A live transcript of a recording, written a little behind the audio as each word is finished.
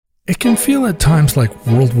It can feel at times like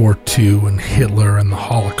World War II and Hitler and the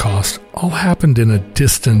Holocaust all happened in a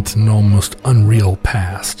distant and almost unreal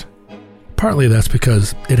past. Partly that's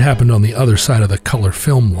because it happened on the other side of the color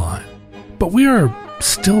film line. But we are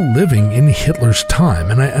still living in Hitler's time,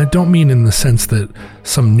 and I don't mean in the sense that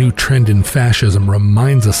some new trend in fascism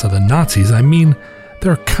reminds us of the Nazis. I mean,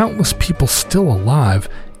 there are countless people still alive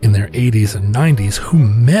in their 80s and 90s who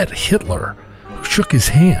met Hitler, who shook his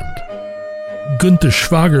hand. Günther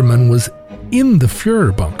Schwagerman was in the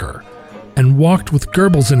Führer bunker and walked with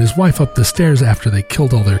Goebbels and his wife up the stairs after they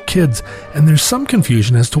killed all their kids, and there's some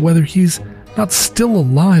confusion as to whether he's not still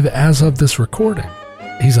alive as of this recording.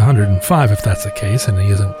 He's 105 if that's the case, and he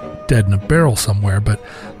isn't dead in a barrel somewhere, but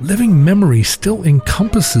living memory still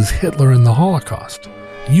encompasses Hitler and the Holocaust.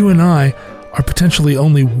 You and I are potentially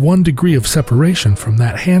only 1 degree of separation from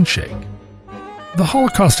that handshake. The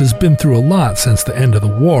Holocaust has been through a lot since the end of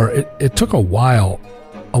the war. It took a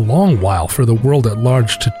long while for the world at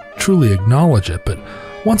large to truly acknowledge it, but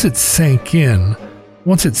once it sank in,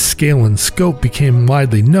 once its scale and scope became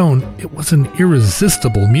widely known, it was an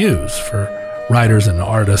irresistible muse for writers and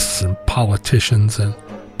artists and politicians and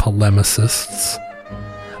polemicists.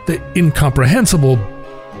 The incomprehensible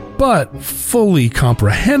but fully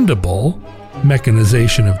comprehensible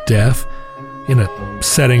mechanization of death in a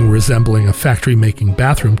setting resembling a factory making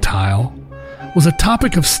bathroom tile was a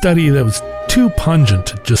topic of study that was too pungent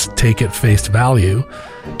to just take at face value,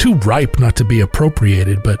 too ripe not to be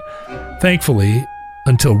appropriated, but thankfully,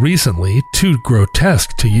 until recently, too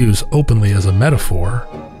grotesque to use openly as a metaphor.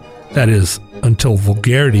 That is, until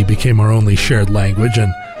vulgarity became our only shared language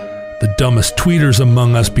and the dumbest tweeters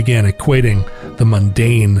among us began equating the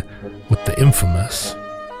mundane with the infamous.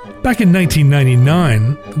 Back in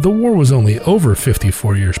 1999, the war was only over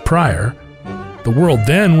 54 years prior. The world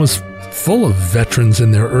then was full of veterans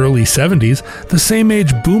in their early 70s, the same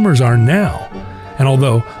age boomers are now. And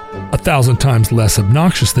although 1,000 times less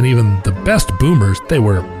obnoxious than even the best boomers, they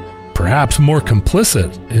were perhaps more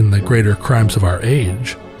complicit in the greater crimes of our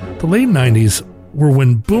age. The late 90s were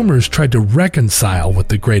when boomers tried to reconcile with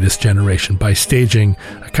the greatest generation by staging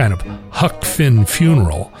a kind of Huck Finn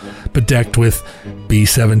funeral, bedecked with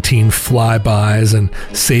B-17 flybys and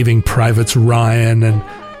Saving Privates Ryan and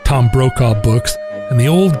Tom Brokaw books, and the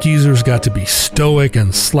old geezers got to be stoic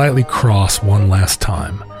and slightly cross one last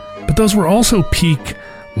time. But those were also peak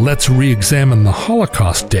let's re-examine the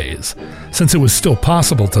Holocaust days, since it was still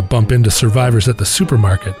possible to bump into survivors at the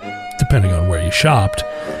supermarket, depending on where you shopped,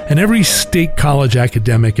 and every state college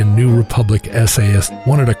academic and New Republic essayist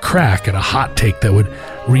wanted a crack at a hot take that would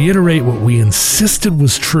reiterate what we insisted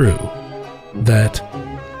was true, that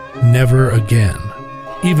never again.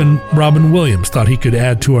 Even Robin Williams thought he could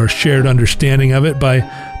add to our shared understanding of it by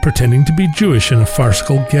pretending to be Jewish in a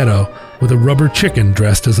farcical ghetto with a rubber chicken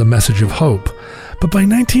dressed as a message of hope. But by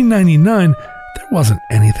 1999, there wasn't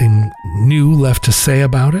anything new left to say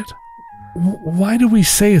about it. Why do we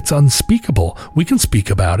say it's unspeakable? We can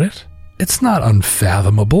speak about it. It's not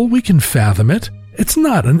unfathomable. We can fathom it. It's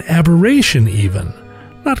not an aberration even.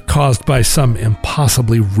 Not caused by some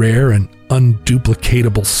impossibly rare and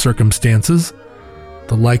unduplicatable circumstances,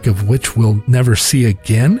 the like of which we'll never see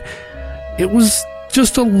again. It was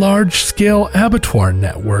just a large-scale abattoir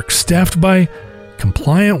network staffed by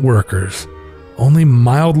compliant workers, only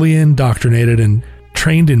mildly indoctrinated and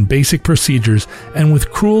trained in basic procedures, and with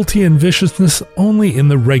cruelty and viciousness only in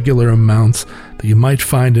the regular amounts that you might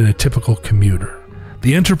find in a typical commuter.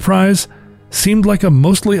 The enterprise seemed like a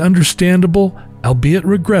mostly understandable, albeit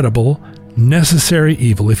regrettable, necessary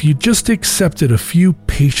evil if you just accepted a few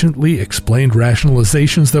patiently explained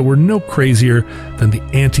rationalizations that were no crazier than the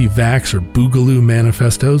anti-vax or boogaloo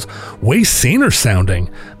manifestos, way saner sounding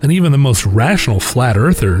than even the most rational flat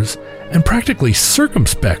earthers, and practically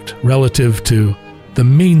circumspect relative to the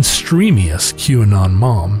mainstreamiest QAnon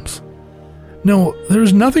moms. No,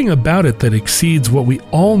 there's nothing about it that exceeds what we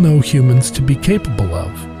all know humans to be capable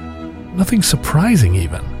of. Nothing surprising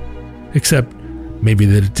even, except maybe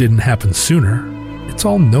that it didn't happen sooner. It's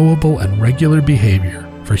all knowable and regular behavior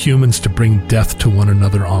for humans to bring death to one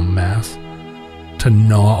another en masse, to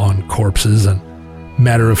gnaw on corpses and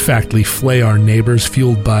matter-of-factly flay our neighbors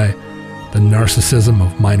fueled by the narcissism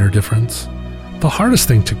of minor difference. The hardest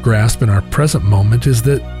thing to grasp in our present moment is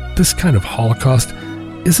that this kind of Holocaust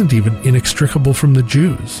isn't even inextricable from the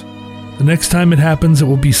Jews. The next time it happens, it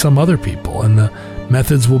will be some other people, and the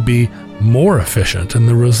methods will be more efficient and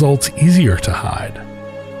the results easier to hide.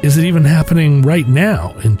 Is it even happening right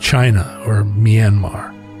now in China or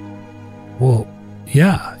Myanmar? Well,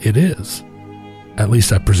 yeah, it is. At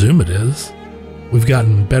least I presume it is. We've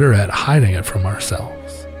gotten better at hiding it from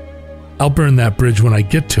ourselves. I'll burn that bridge when I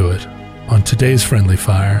get to it. On today's Friendly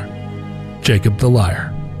Fire, Jakob the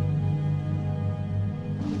Liar.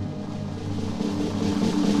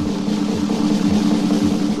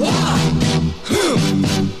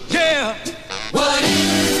 Yeah. What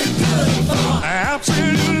is it good for?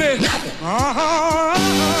 Absolutely nothing.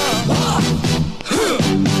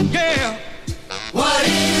 Yeah. What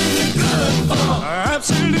is it good for?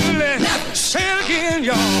 Absolutely nothing. Say it again,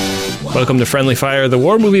 y'all. Welcome to Friendly Fire, the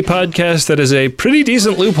war movie podcast that is a pretty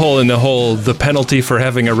decent loophole in the whole the penalty for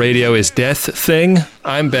having a radio is death thing.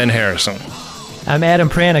 I'm Ben Harrison. I'm Adam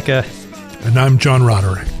Pranica. And I'm John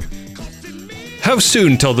Roderick. How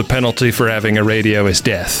soon till the penalty for having a radio is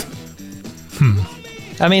death?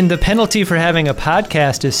 I mean, the penalty for having a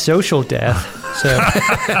podcast is social death. So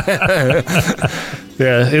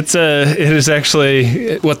Yeah, it is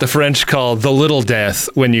actually what the French call the little death,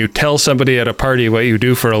 when you tell somebody at a party what you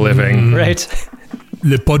do for a living. right.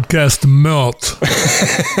 Le podcast meurt.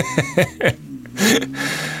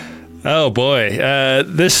 Oh boy,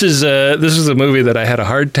 this is a movie that I had a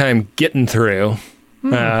hard time getting through.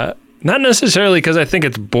 Not necessarily because I think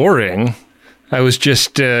it's boring. I was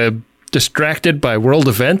just distracted by world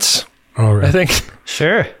events. All right. I think.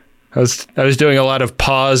 Sure. I was doing a lot of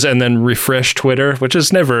pause and then refresh Twitter, which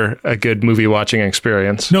is never a good movie watching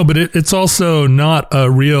experience. No, but it's also not a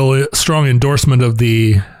real strong endorsement of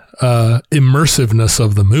the immersiveness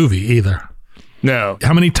of the movie either. No.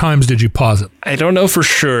 How many times did you pause it? I don't know for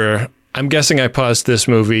sure. I'm guessing I paused this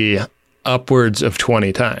movie upwards of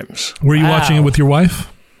 20 times. Were you watching it with your wife?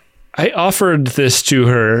 I offered this to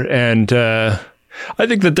her, and I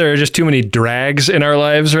think that there are just too many drags in our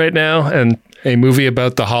lives right now, and a movie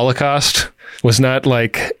about the Holocaust was not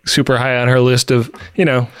like super high on her list of,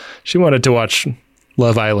 she wanted to watch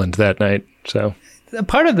Love Island that night. So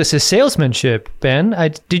Part of this is salesmanship, Ben.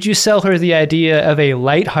 Did you sell her the idea of a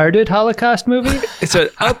lighthearted Holocaust movie? it's an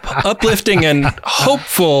uplifting and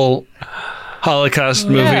hopeful Holocaust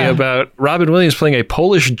movie about Robin Williams playing a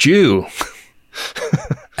Polish Jew.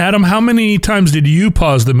 Adam, how many times did you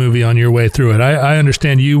pause the movie on your way through it? I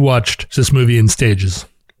understand you watched this movie in stages.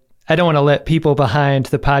 I don't want to let people behind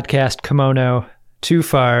the podcast kimono too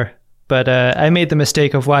far, but I made the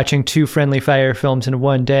mistake of watching 2 Friendly Fire films in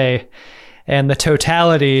one day, and the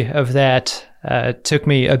totality of that took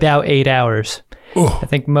me about 8 hours. Oh. I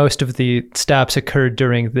think most of the stops occurred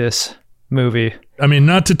during this movie. I mean,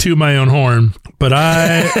 not to toot my own horn, but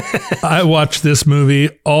I watched this movie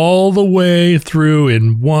all the way through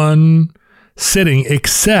in one sitting,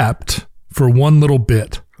 except for one little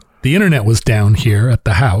bit. The internet was down here at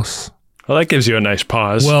the house. Well, that gives you a nice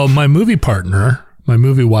pause. Well, my movie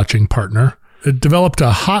watching partner, developed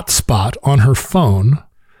a hotspot on her phone.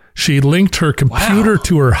 She linked her computer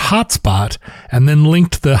to her hotspot and then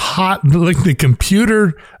linked the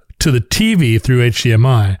computer to the TV through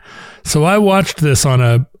HDMI. So I watched this on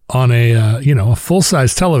a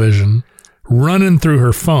full-size television running through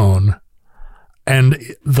her phone, and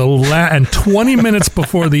 20 minutes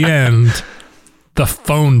before the end, the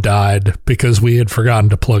phone died because we had forgotten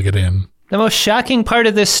to plug it in. The most shocking part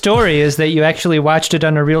of this story is that you actually watched it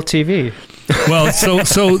on a real TV. Well, so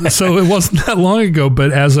it wasn't that long ago,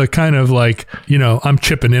 but as a kind of like, I'm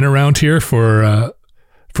chipping in around here for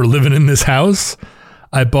living in this house,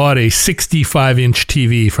 I bought a 65-inch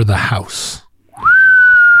TV for the house.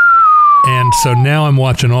 And so now I'm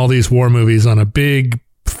watching all these war movies on a big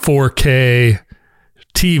 4K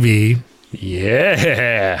TV.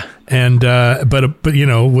 Yeah. And but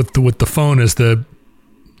with the phone as the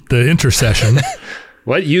intercession.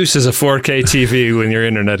 What use is a 4K TV when your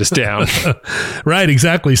internet is down? Right,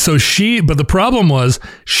 exactly. So but the problem was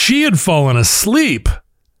she had fallen asleep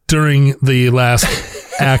during the last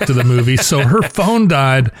act of the movie, so her phone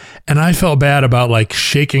died, and I felt bad about like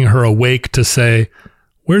shaking her awake to say,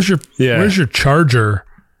 where's your charger?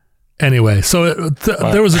 Anyway, so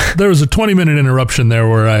there was a 20-minute interruption there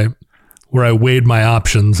where I weighed my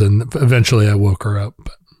options, and eventually I woke her up.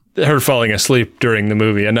 Her falling asleep during the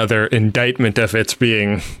movie, another indictment of its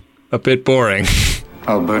being a bit boring.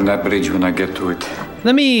 I'll burn that bridge when I get to it.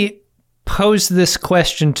 Let me pose this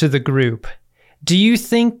question to the group. Do you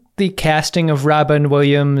think the casting of Robin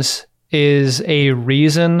Williams is a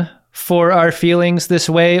reason for our feelings this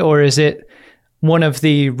way, or is it one of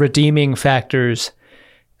the redeeming factors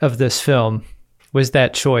of this film? Was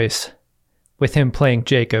that choice with him playing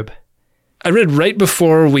Jacob? I read right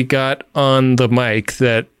before we got on the mic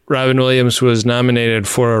that Robin Williams was nominated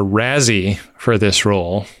for a Razzie for this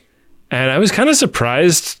role. And I was kind of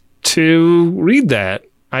surprised to read that.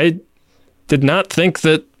 I did not think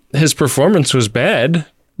that his performance was bad.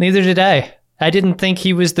 Neither did I. I didn't think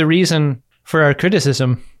he was the reason for our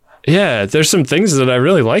criticism. Yeah, there's some things that I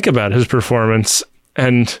really like about his performance.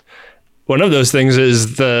 And one of those things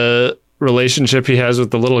is the relationship he has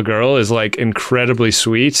with the little girl is like incredibly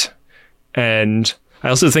sweet. And I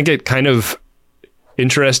also think it kind of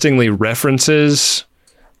interestingly references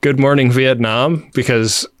Good Morning Vietnam,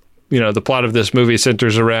 because, you know, the plot of this movie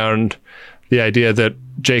centers around the idea that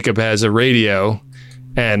Jacob has a radio,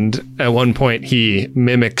 and at one point he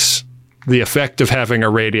mimics the effect of having a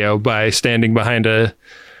radio by standing behind a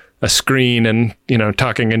screen and, you know,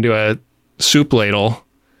 talking into a soup ladle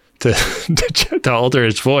to alter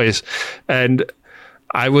his voice. And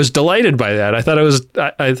I was delighted by that. I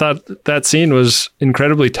thought that scene was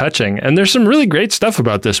incredibly touching. And there's some really great stuff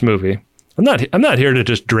about this movie. I'm not here to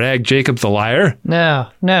just drag Jakob the Liar. No.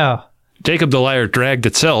 Jakob the Liar dragged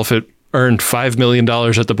itself. It earned $5 million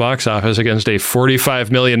at the box office against a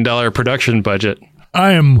 $45 million production budget.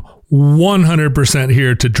 I am 100%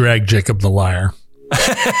 here to drag Jakob the Liar.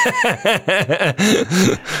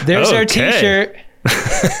 There's our t-shirt.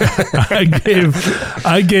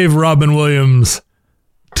 I gave Robin Williams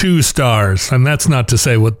 2 stars, and that's not to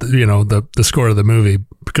say what the score of the movie,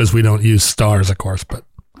 because we don't use stars, of course. But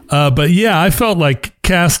yeah, I felt like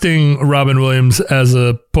casting Robin Williams as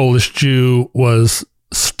a Polish Jew was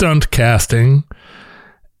stunt casting,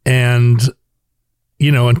 and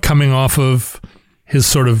and coming off of his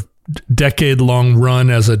sort of decade-long run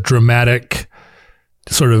as a dramatic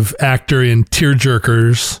sort of actor in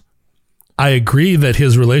Tearjerkers, I agree that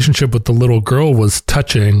his relationship with the little girl was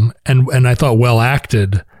touching and I thought well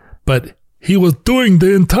acted, but he was doing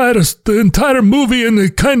the entire movie and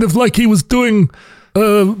it kind of like he was doing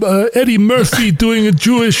Eddie Murphy doing a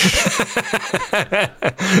Jewish.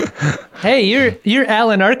 Hey, your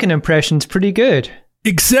Alan Arkin impression's pretty good.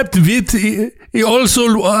 Except with he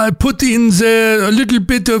also put in a little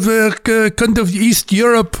bit of kind of East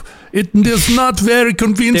Europe. It is not very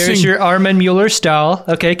convincing. There's your Armin Mueller-Stahl.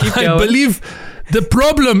 Okay, keep going. I believe the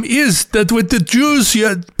problem is that with the Jews,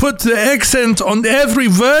 you put the accent on every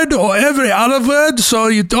word or every other word, so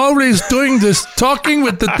you're always doing this talking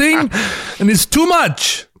with the thing, and it's too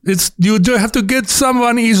much. You do have to get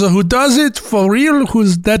someone either who does it for real,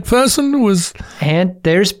 who's that person who's... And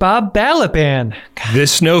there's Bob Balaban.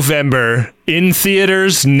 This November, in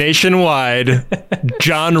theaters nationwide,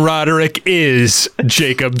 John Roderick is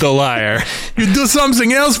Jakob the Liar. You do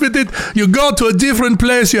something else with it. You go to a different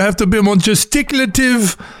place. You have to be more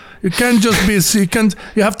gesticulative. You can't just be...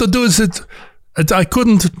 You have to do it. I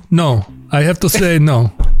couldn't... No. I have to say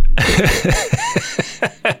no.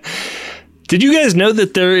 Did you guys know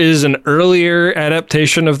that there is an earlier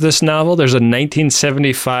adaptation of this novel? There's a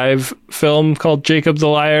 1975 film called Jakob the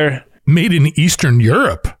Liar. Made in Eastern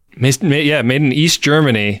Europe. Made in East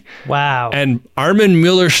Germany. Wow. And Armin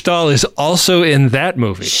Mueller-Stahl is also in that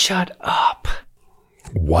movie. Shut up.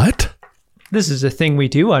 What? This is a thing we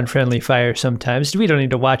do on Friendly Fire sometimes. We don't need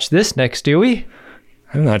to watch this next, do we?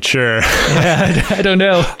 I'm not sure. Yeah, I don't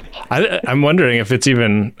know. I'm wondering if it's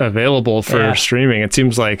even available for streaming. It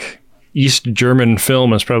seems like East German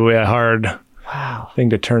film is probably a hard thing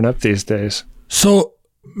to turn up these days. So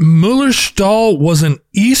Mueller-Stahl was an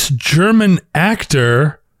East German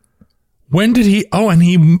actor. When did he... Oh, and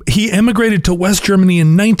he emigrated to West Germany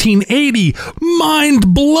in 1980.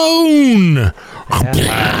 Mind blown!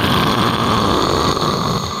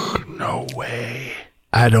 No way.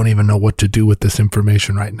 I don't even know what to do with this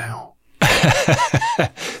information right now.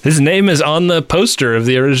 His name is on the poster of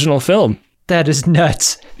the original film. That is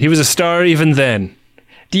nuts. He was a star even then.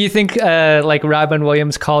 Do you think like Robin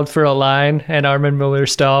Williams called for a line and Armin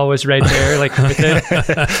Mueller-Stahl was right there like with it?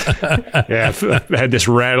 Yeah, I've had this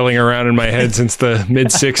rattling around in my head since the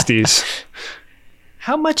mid-'60s.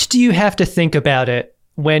 How much do you have to think about it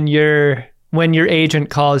when your agent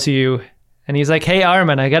calls you and he's like, "Hey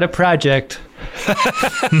Armin, I got a project."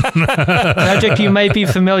 Project you might be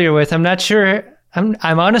familiar with. I'm not sure. I'm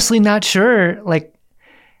honestly not sure. Like,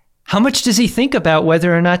 how much does he think about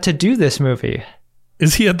whether or not to do this movie?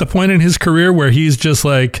 Is he at the point in his career where he's just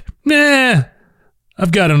like, nah,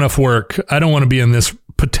 I've got enough work. I don't want to be in this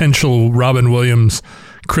potential Robin Williams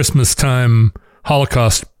Christmas time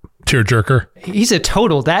Holocaust tearjerker? He's a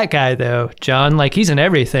total that guy, though, John. Like, he's in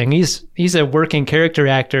everything. He's a working character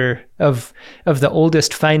actor of the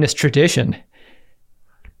oldest, finest tradition.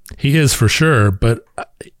 He is for sure, but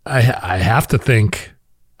I have to think...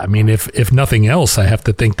 I mean, if nothing else, I have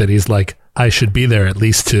to think that he's like, I should be there at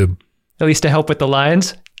least to help with the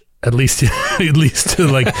lines. At least to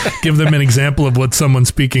like give them an example of what someone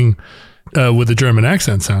speaking with a German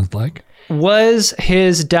accent sounds like. Was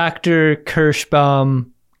his Dr. Kirschbaum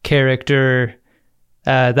character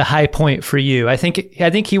the high point for you? I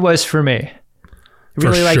think he was for me.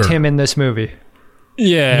 Really liked him in this movie.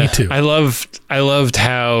 Yeah, me too. I loved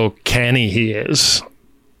how canny he is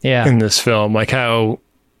in this film. Like how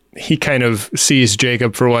he kind of sees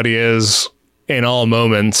Jacob for what he is in all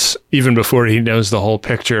moments, even before he knows the whole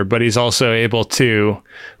picture. But he's also able to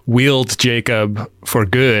wield Jacob for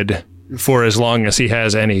good for as long as he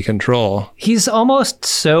has any control. He's almost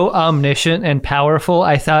so omniscient and powerful.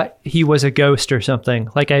 I thought he was a ghost or something.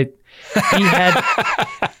 Like he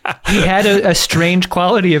had a strange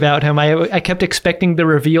quality about him. I kept expecting the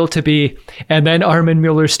reveal to be, and then Armin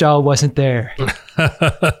Mueller-Stahl wasn't there.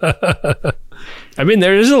 I mean,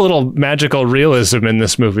 there is a little magical realism in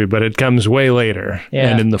this movie, but it comes way later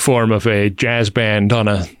and in the form of a jazz band on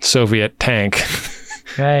a Soviet tank.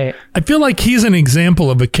 Right. I feel like he's an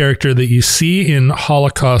example of a character that you see in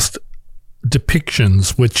Holocaust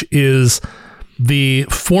depictions, which is the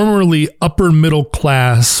formerly upper middle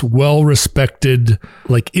class, well-respected,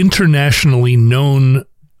 like internationally known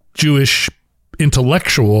Jewish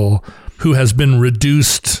intellectual who has been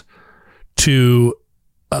reduced to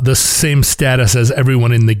the same status as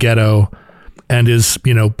everyone in the ghetto and is,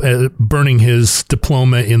 burning his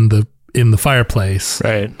diploma in the fireplace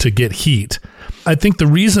to get heat. I think the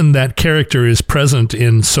reason that character is present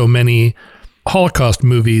in so many Holocaust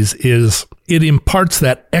movies is it imparts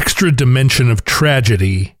that extra dimension of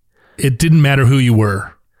tragedy. It didn't matter who you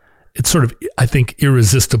were. It's sort of, I think,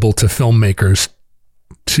 irresistible to filmmakers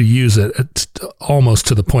to use it almost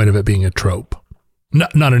to the point of it being a trope.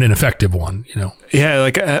 Not an ineffective one, Yeah,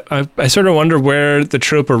 like I sort of wonder where the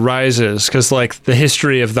trope arises, because like the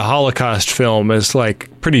history of the Holocaust film is like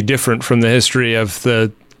pretty different from the history of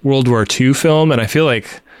the World War II film, and I feel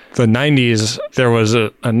like the 90s there was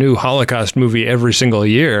a new Holocaust movie every single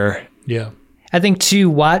year. Yeah. I think to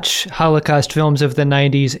watch Holocaust films of the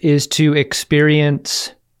 90s is to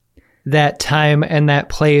experience that time and that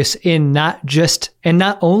place in not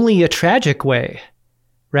only a tragic way,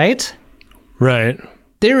 right? Right.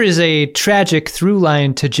 There is a tragic through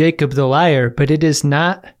line to Jakob the Liar, but it is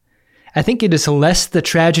not, I think it is less the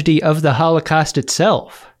tragedy of the Holocaust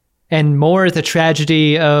itself and more the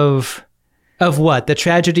tragedy of what? The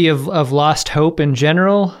tragedy of lost hope in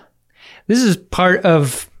general. This is part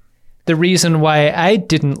of the reason why I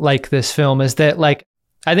didn't like this film is that, like,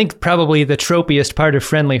 I think probably the tropiest part of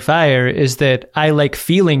Friendly Fire is that I like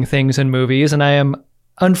feeling things in movies, and I am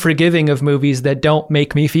unforgiving of movies that don't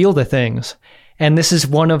make me feel the things. And this is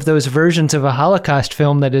one of those versions of a Holocaust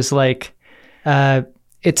film that is like,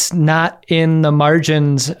 it's not in the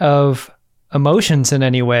margins of emotions in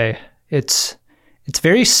any way. It's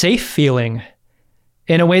very safe feeling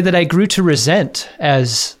in a way that I grew to resent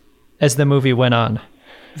as the movie went on.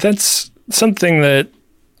 That's something that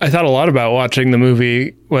I thought a lot about watching the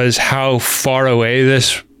movie, was how far away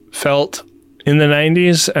this felt in the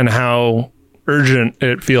 90s and how urgent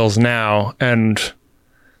it feels now. And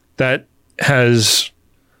that has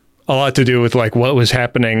a lot to do with like what was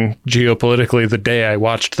happening geopolitically the day I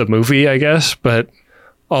watched the movie, I guess, but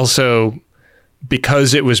also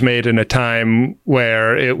because it was made in a time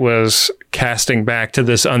where it was casting back to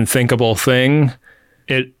this unthinkable thing,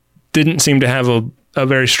 it didn't seem to have a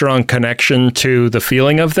very strong connection to the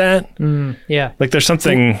feeling of that. Yeah. Like there's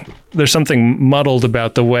something muddled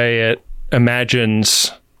about the way it imagines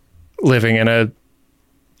living in a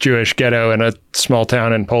Jewish ghetto in a small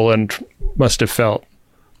town in Poland must have felt.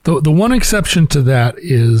 The one exception to that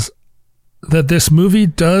is that this movie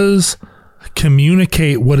does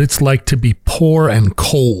communicate what it's like to be poor and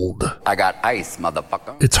cold. I got ice,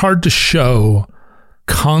 motherfucker. It's hard to show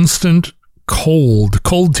constant cold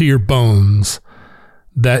to your bones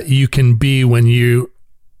that you can be when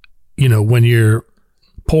when you're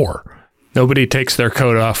poor. Nobody takes their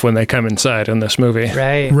coat off when they come inside in this movie.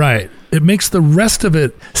 Right. It makes the rest of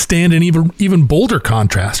it stand in even bolder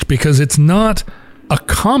contrast because it's not a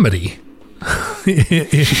comedy.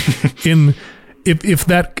 If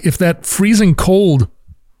that freezing cold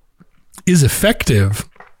is effective,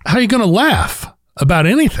 how are you going to laugh about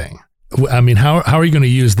anything? I mean, how are you going to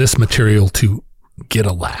use this material to get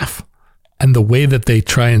a laugh? And the way that they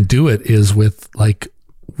try and do it is with like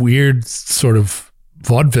weird sort of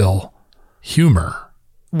vaudeville humor.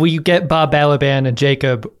 Well, you get Bob Balaban and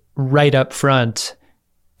Jacob right up front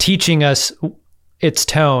teaching us its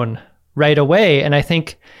tone right away. And I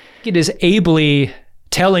think it is ably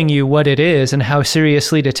telling you what it is and how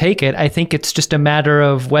seriously to take it. I think it's just a matter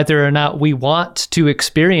of whether or not we want to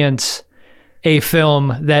experience a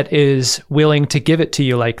film that is willing to give it to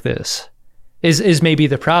you like this. Is maybe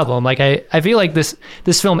the problem. Like I feel like this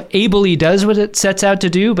film ably does what it sets out to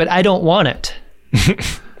do, but I don't want it.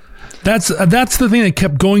 That's the thing that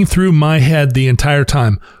kept going through my head the entire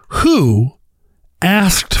time. Who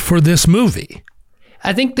asked for this movie.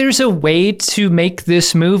 I think there's a way to make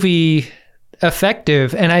this movie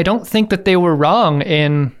effective, and I don't think that they were wrong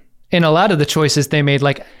in a lot of the choices they made.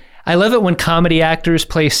 Like, I love it when comedy actors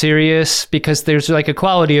play serious because there's like a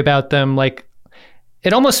quality about them. Like,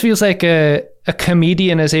 it almost feels like a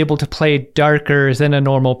comedian is able to play darker than a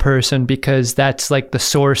normal person because that's like the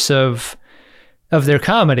source of their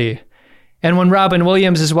comedy. And when Robin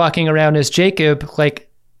Williams is walking around as Jacob, like,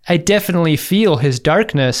 I definitely feel his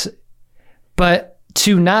darkness, but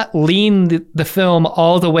to not lean the film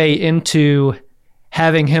all the way into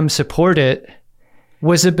having him support it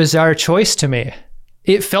was a bizarre choice to me.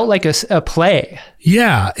 It felt like a play.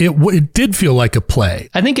 Yeah, it did feel like a play.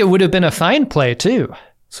 I think it would have been a fine play too.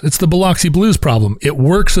 It's the Biloxi Blues problem. It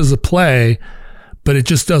works as a play, but it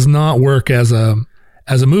just does not work as a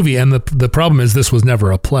movie. And the problem is this was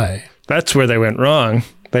never a play. That's where they went wrong.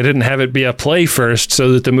 They didn't have it be a play first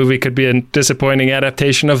so that the movie could be a disappointing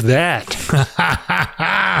adaptation of that.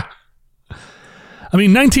 I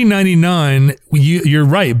mean, 1999, you're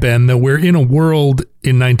right, Ben, that we're in a world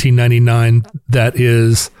in 1999 that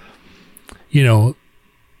is, you know,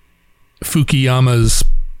 Fukuyama's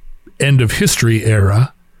end of history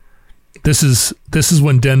era. This is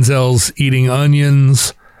when Denzel's eating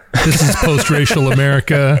onions. This is post-racial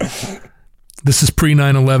America. This is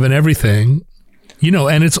pre-9/11 everything. You know,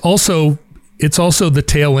 and it's also the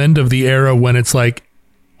tail end of the era when it's like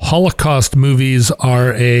Holocaust movies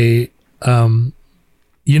are a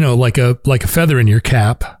like a feather in your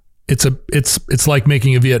cap. It's like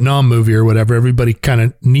making a Vietnam movie or whatever. Everybody kind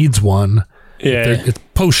of needs one. Yeah. It's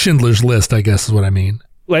post Schindler's List, I guess is what I mean.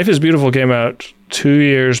 Life is Beautiful came out 2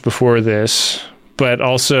 years before this, but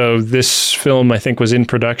also this film I think was in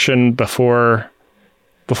production before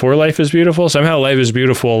Life is Beautiful. Somehow Life is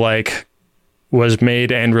Beautiful like was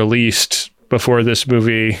made and released before this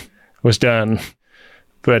movie was done,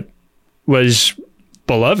 but was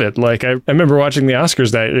beloved. Like I remember watching the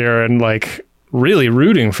Oscars that year and like really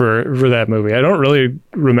rooting for that movie. I don't really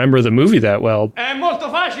remember the movie that well. È molto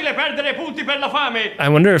facile perdere punti per la fame. I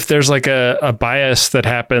wonder if there's like a bias that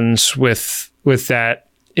happens with that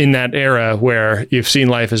in that era where you've seen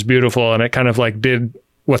Life is Beautiful and it kind of like did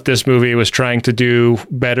what this movie was trying to do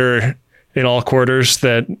better in all quarters,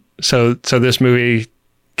 that so this movie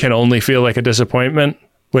can only feel like a disappointment,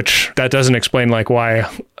 which that doesn't explain like why,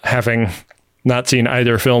 having not seen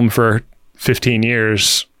either film for 15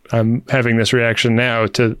 years, I'm having this reaction now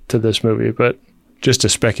to this movie, but just a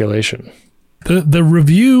speculation. The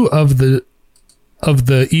review of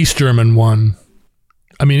the East German one,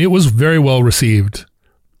 I mean, it was very well received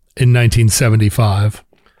in 1975.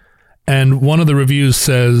 And one of the reviews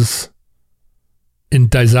says, in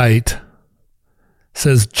Die Zeit,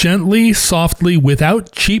 says, gently, softly,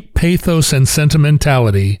 without cheap pathos and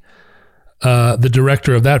sentimentality, the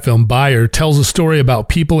director of that film, Bayer, tells a story about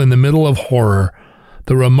people in the middle of horror.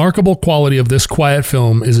 The remarkable quality of this quiet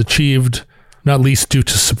film is achieved not least due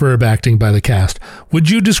to superb acting by the cast. Would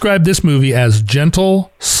you describe this movie as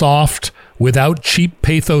gentle, soft, without cheap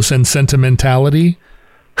pathos and sentimentality,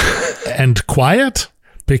 and quiet?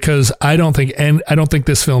 Because I don't think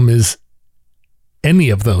this film is any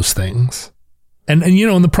of those things. And you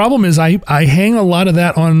know, and the problem is I hang a lot of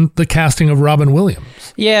that on the casting of Robin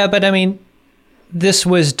Williams. Yeah, but I mean, this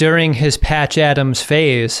was during his Patch Adams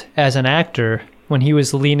phase as an actor, when he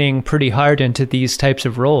was leaning pretty hard into these types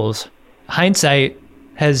of roles. Hindsight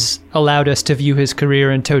has allowed us to view his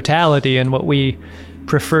career in totality, and what we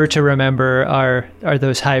prefer to remember are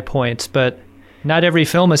those high points. But not every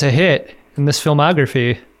film is a hit in this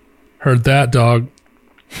filmography. Heard that, dog.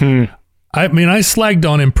 I mean, I slagged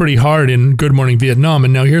on him pretty hard in Good Morning Vietnam,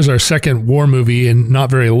 and now here's our second war movie in not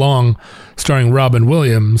very long, starring Robin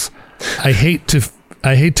Williams. I hate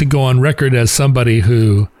to go on record as somebody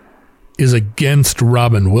who is against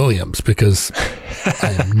Robin Williams, because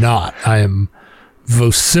I am not. I am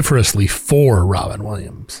vociferously for Robin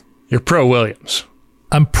Williams. You're pro Williams.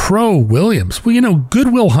 I'm pro Williams. Well, you know,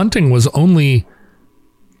 Good Will Hunting was only,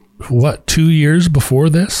 2 years before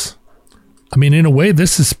this? I mean, in a way,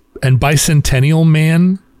 this is, and Bicentennial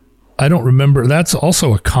Man, I don't remember. That's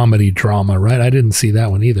also a comedy drama, right? I didn't see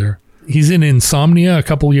that one either. He's in Insomnia a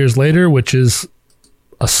couple years later, which is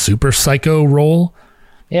a super psycho role.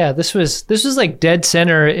 Yeah, this was like dead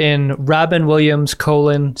center in Robin Williams :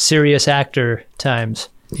 serious actor times.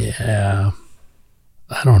 Yeah.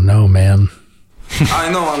 I don't know, man. I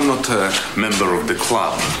know I'm not a member of the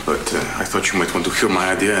club, but I thought you might want to hear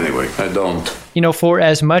my idea anyway. I don't. You know, for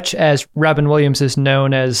as much as Robin Williams is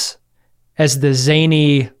known as the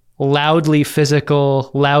zany, loudly physical,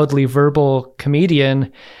 loudly verbal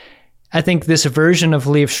comedian, I think this version of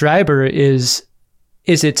Liev Schreiber is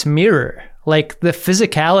is its mirror. Like the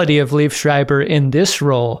physicality of Liev Schreiber in this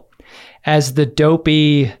role as the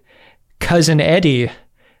dopey cousin Eddie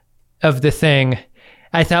of the Thing,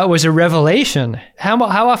 I thought was a revelation. How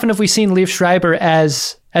often have we seen Liev Schreiber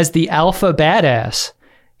as the alpha badass?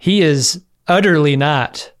 He is utterly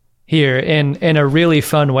not here in a really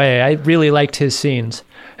fun way. I really liked his scenes.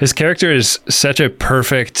 His character is such a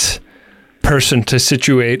perfect person to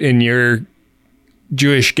situate in your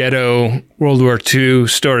Jewish ghetto World War II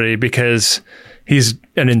story, because he's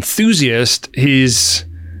an enthusiast. He's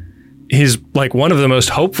like one of the most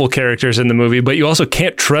hopeful characters in the movie, but you also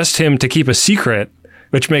can't trust him to keep a secret,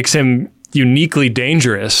 which makes him uniquely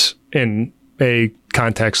dangerous in a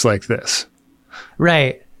context like this.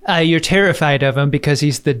 Right. You're terrified of him because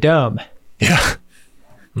he's the dumb. Yeah.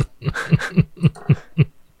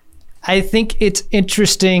 I think it's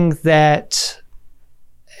interesting that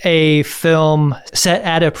a film set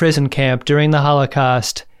at a prison camp during the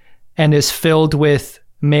Holocaust and is filled with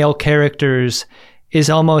male characters is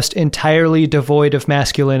almost entirely devoid of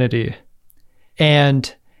masculinity.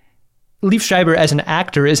 And Liev Schreiber as an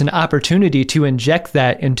actor is an opportunity to inject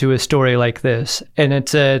that into a story like this. And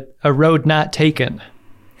it's a road not taken.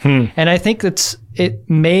 And I think it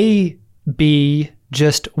may be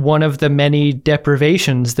just one of the many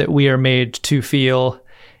deprivations that we are made to feel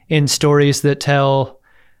in stories that tell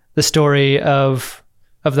the story of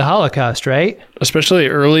the Holocaust, right? Especially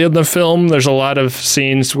early in the film, there's a lot of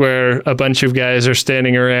scenes where a bunch of guys are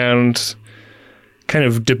standing around kind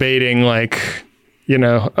of debating, like, you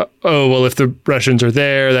know, oh, well, if the Russians are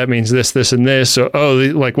there, that means this, this, and this. So, oh,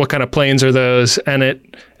 like, what kind of planes are those? And it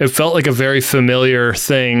felt like a very familiar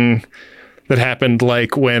thing that happened,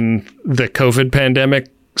 like when the COVID pandemic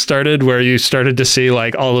started, where you started to see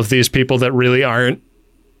like all of these people that really aren't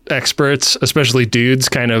experts, especially dudes,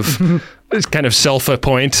 kind of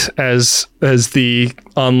self-appoint as the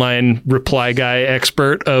online reply guy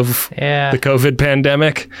expert of the COVID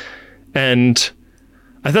pandemic. And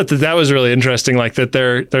I thought that was really interesting, like that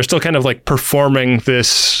they're still kind of like performing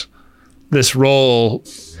this role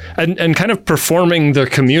and kind of performing their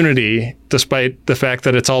community despite the fact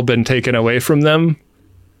that it's all been taken away from them.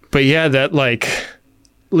 But yeah, that like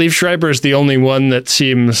Liev Schreiber is the only one that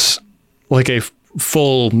seems like a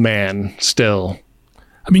full man still.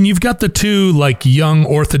 I mean, you've got the two like young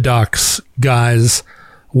Orthodox guys,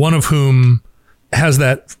 one of whom has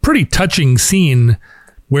that pretty touching scene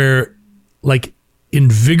where, like,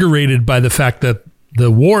 invigorated by the fact that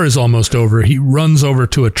the war is almost over, he runs over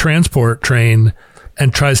to a transport train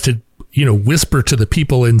and tries to, you know, whisper to the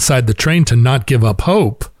people inside the train to not give up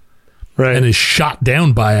hope. Right. And is shot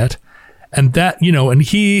down by it. And that, you know, and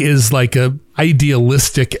he is like a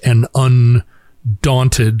idealistic and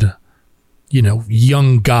undaunted, you know,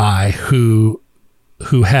 young guy who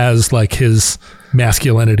has like his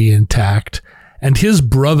masculinity intact, and his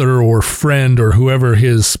brother or friend or whoever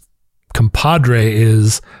his compadre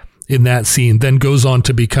is in that scene then goes on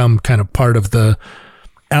to become kind of part of the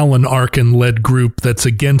Alan Arkin led group that's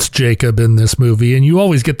against Jacob in this movie. And you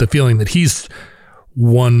always get the feeling that he's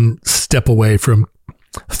one step away from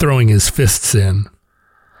throwing his fists in.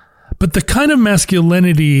 But the kind of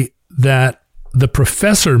masculinity that the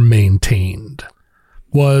professor maintained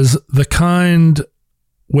was the kind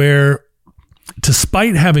where,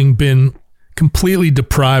 despite having been completely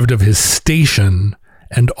deprived of his station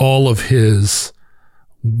and all of his,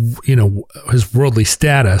 you know, his worldly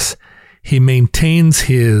status, he maintains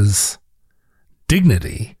his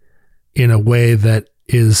dignity in a way that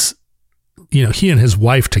is, you know, he and his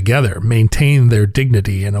wife together maintain their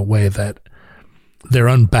dignity in a way that they're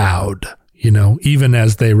unbowed, you know, even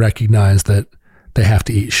as they recognize that they have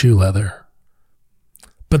to eat shoe leather.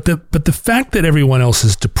 But the fact that everyone else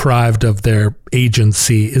is deprived of their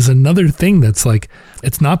agency is another thing that's like,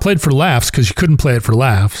 it's not played for laughs because you couldn't play it for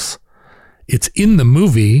laughs. It's in the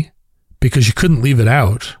movie because you couldn't leave it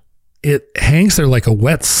out. It hangs there like a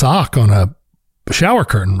wet sock on a shower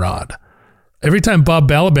curtain rod. Every time Bob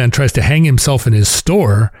Balaban tries to hang himself in his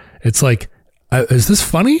store, it's like, is this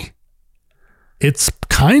funny? It's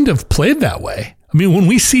kind of played that way. I mean, when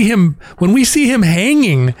we see him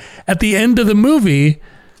hanging at the end of the movie,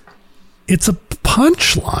 it's a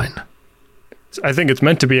punchline. I think it's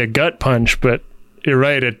meant to be a gut punch, but you're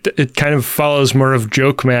right. It kind of follows more of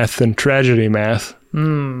joke math than tragedy math.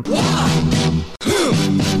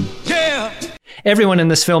 Yeah. Everyone in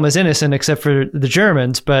this film is innocent except for the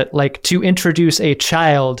Germans, but like to introduce a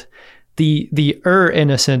child, the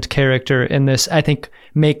innocent character in this, I think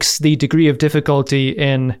makes the degree of difficulty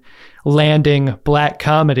in landing black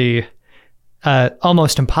comedy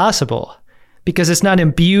almost impossible, because it's not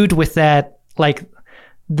imbued with that, like,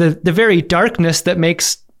 the very darkness that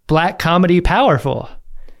makes black comedy powerful.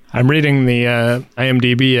 I'm reading the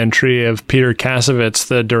IMDb entry of Peter Kassovitz,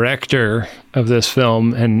 the director of this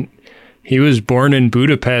film, and he was born in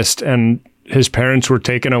Budapest, and his parents were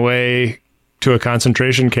taken away to a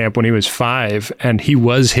concentration camp when he was 5, and he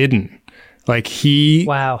was hidden. Like, he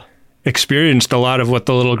experienced a lot of what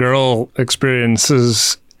the little girl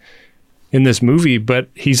experiences in this movie, but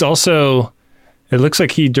he's also, it looks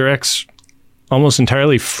like he directs almost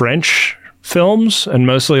entirely French films and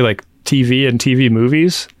mostly like TV and TV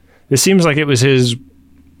movies. It seems like it was his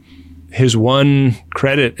one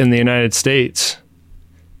credit in the United States.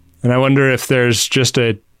 And I wonder if there's just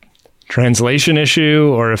a translation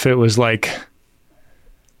issue or if it was like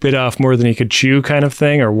bit off more than he could chew kind of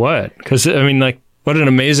thing or what. Because, I mean, like, what an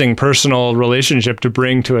amazing personal relationship to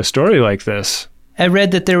bring to a story like this. I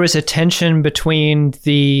read that there was a tension between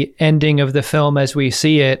the ending of the film as we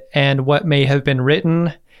see it and what may have been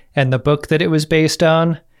written and the book that it was based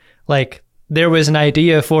on. Like, there was an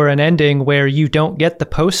idea for an ending where you don't get the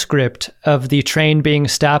postscript of the train being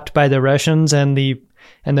stopped by the Russians and the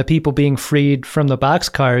people being freed from the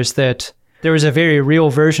boxcars, that there was a very real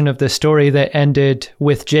version of the story that ended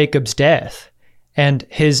with Jacob's death and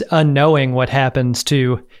his unknowing what happens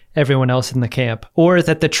to everyone else in the camp, or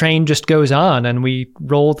that the train just goes on and we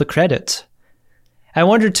roll the credits. I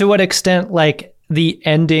wonder to what extent, like, the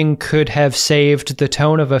ending could have saved the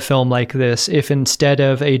tone of a film like this if instead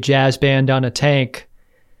of a jazz band on a tank,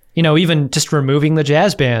 you know, even just removing the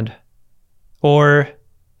jazz band or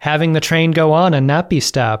having the train go on and not be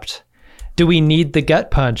stopped. Do we need the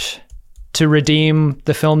gut punch to redeem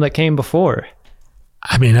the film that came before?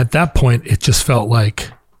 I mean, at that point, it just felt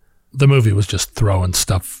like the movie was just throwing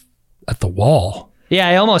stuff at the wall. Yeah,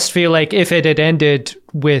 I almost feel like if it had ended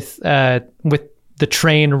with the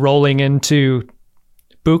train rolling into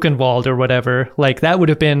Buchenwald or whatever, like, that would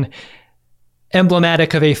have been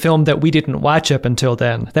emblematic of a film that we didn't watch up until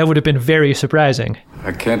then. That would have been very surprising.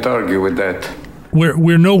 I can't argue with that.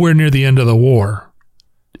 We're nowhere near the end of the war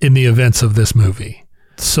in the events of this movie.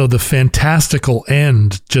 So the fantastical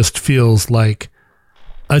end just feels like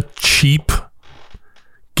a cheap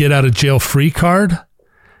get out of jail free card.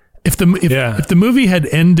 If the movie had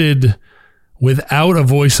ended without a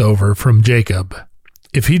voiceover from Jacob,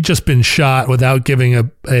 if he'd just been shot without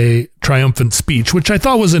giving a triumphant speech, which I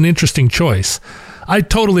thought was an interesting choice, I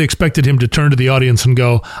totally expected him to turn to the audience and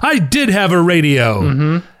go, "I did have a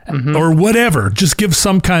radio," or whatever. Just give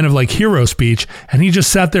some kind of like hero speech. And he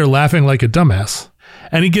just sat there laughing like a dumbass.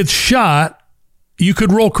 And he gets shot. You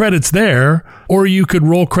could roll credits there, or you could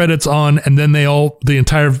roll credits on, and then the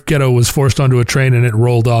entire ghetto was forced onto a train and it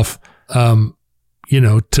rolled off, to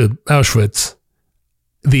Auschwitz.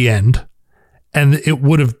 The end. And it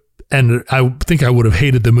would have, and I think I would have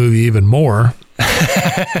hated the movie even more.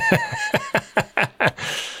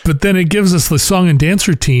 But then it gives us the song and dance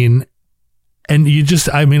routine, and you just,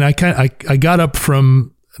 I mean, I got up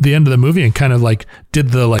from the end of the movie and kind of like did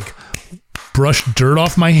the like brush dirt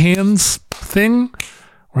off my hands thing,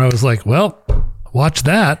 where I was like, well, watch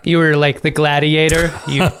that. You were like the gladiator.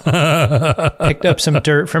 You picked up some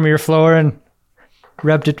dirt from your floor and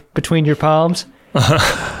rubbed it between your palms.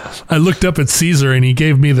 I looked up at Caesar and he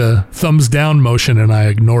gave me the thumbs down motion and I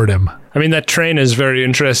ignored him. I mean, that train is very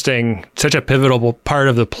interesting. Such a pivotal part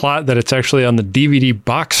of the plot that it's actually on the DVD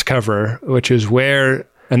box cover, which is where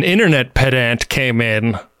an internet pedant came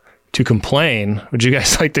in to complain. Would you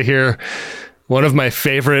guys like to hear one of my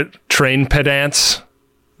favorite train pedants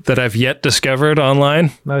that I've yet discovered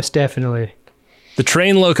online? Most definitely. The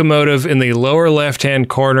train locomotive in the lower left-hand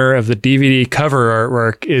corner of the DVD cover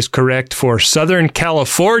artwork is correct for Southern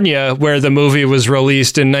California, where the movie was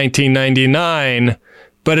released in 1999,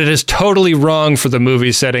 but it is totally wrong for the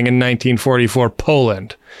movie setting in 1944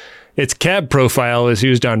 Poland. Its cab profile is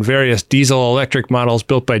used on various diesel-electric models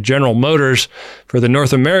built by General Motors for the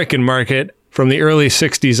North American market from the early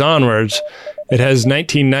 60s onwards. It has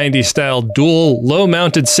 1990-style dual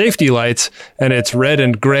low-mounted safety lights, and its red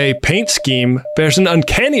and gray paint scheme bears an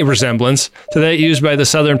uncanny resemblance to that used by the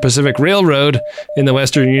Southern Pacific Railroad in the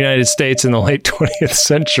western United States in the late 20th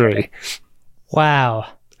century. Wow.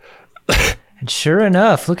 And sure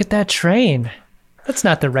enough, look at that train. That's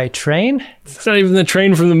not the right train. It's not even the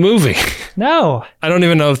train from the movie. No. I don't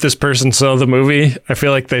even know if this person saw the movie. I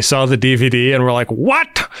feel like they saw the DVD and were like,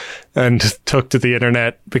 what? And took to the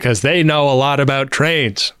internet because they know a lot about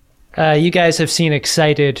trains. You guys have seen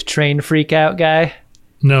Excited Train Freak Out Guy?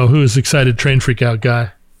 No, who is Excited Train Freak Out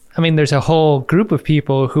Guy? I mean, there's a whole group of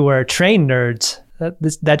people who are train nerds.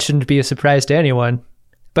 That shouldn't be a surprise to anyone.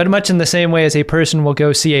 But much in the same way as a person will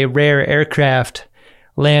go see a rare aircraft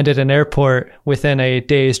land at an airport within a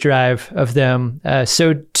day's drive of them.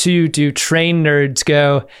 So too do train nerds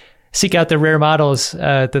go seek out the rare models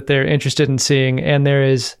that they're interested in seeing. And there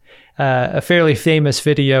is a fairly famous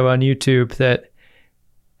video on YouTube that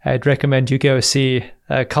I'd recommend you go see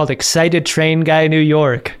called Excited Train Guy New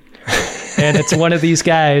York. And it's one of these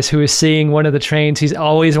guys who is seeing one of the trains he's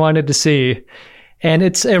always wanted to see. And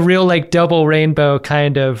it's a real like double rainbow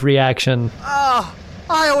kind of reaction. Ah,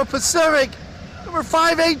 Iowa Pacific, number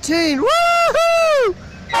 518. Woohoo!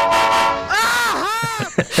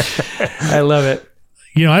 I love it.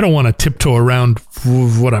 I don't want to tiptoe around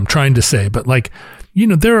what I'm trying to say, but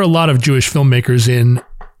there are a lot of Jewish filmmakers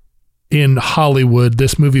in Hollywood.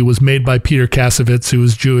 This movie was made by Peter Kasovitz, who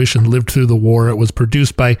was Jewish and lived through the war. It was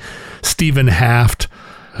produced by Stephen Haft,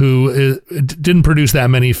 who didn't produce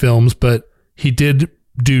that many films, but he did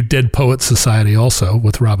do Dead Poets Society also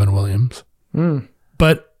with Robin Williams.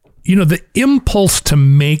 But, the impulse to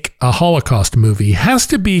make a Holocaust movie has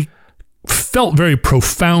to be felt very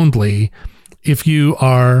profoundly if you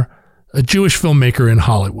are a Jewish filmmaker in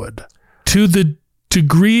Hollywood. To the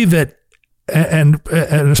degree that, and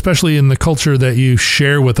especially in the culture that you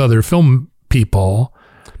share with other film people,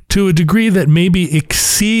 to a degree that maybe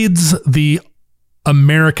exceeds the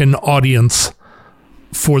American audience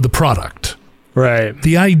for the product. Right.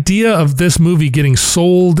 The idea of this movie getting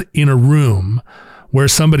sold in a room where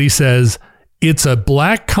somebody says, it's a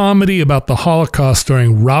black comedy about the Holocaust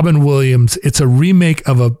starring Robin Williams. It's a remake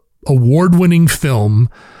of a award-winning film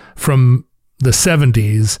from the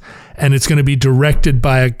 70s, and it's going to be directed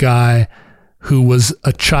by a guy who was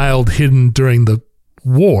a child hidden during the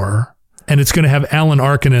war, and it's going to have Alan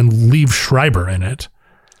Arkin and Liev Schreiber in it.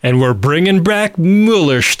 And we're bringing back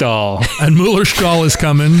Mullerstahl. And Mullerstahl is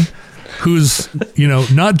coming, who's,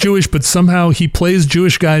 not Jewish, but somehow he plays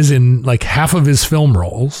Jewish guys in like half of his film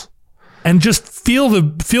roles. And just feel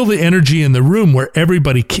the energy in the room where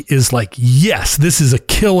everybody is like, yes, this is a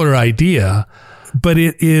killer idea, but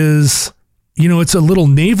it is, it's a little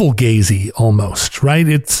navel-gazy almost, right?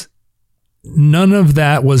 It's none of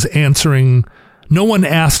that was answering. No one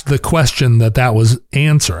asked the question that was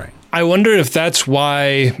answering. I wonder if that's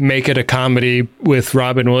why Make It a Comedy with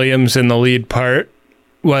Robin Williams in the lead part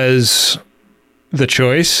was the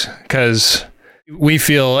choice, because we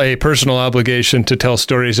feel a personal obligation to tell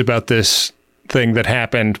stories about this thing that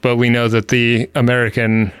happened, but we know that the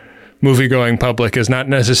American movie-going public is not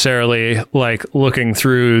necessarily like looking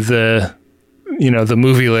through the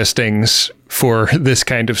movie listings for this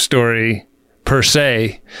kind of story per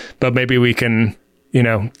se, but maybe we can,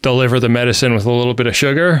 deliver the medicine with a little bit of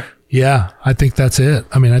sugar. Yeah, I think that's it.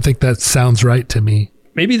 I mean, I think that sounds right to me.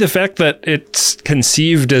 Maybe the fact that it's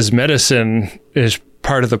conceived as medicine is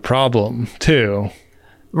part of the problem too.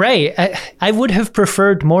 Right. I would have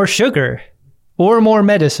preferred more sugar or more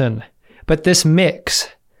medicine, but this mix,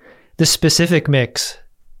 the specific mix,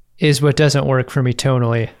 is what doesn't work for me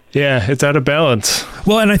tonally. Yeah, it's out of balance.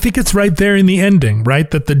 Well, and I think it's right there in the ending, right?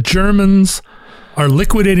 That the Germans are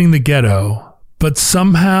liquidating the ghetto, but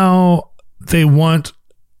somehow they want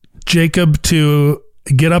Jacob to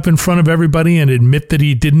get up in front of everybody and admit that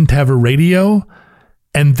he didn't have a radio.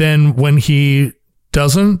 And then when he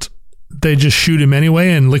doesn't, they just shoot him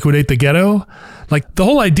anyway and liquidate the ghetto. Like, the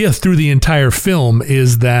whole idea through the entire film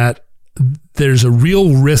is that there's a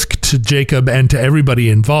real risk to Jacob and to everybody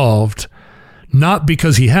involved, not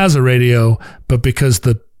because he has a radio, but because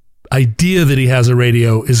the idea that he has a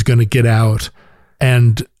radio is going to get out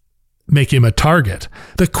and make him a target.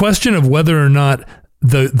 The question of whether or not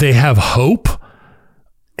they have hope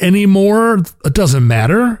anymore, it doesn't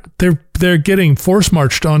matter. They're getting force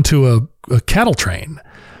marched onto a cattle train.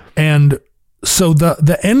 And so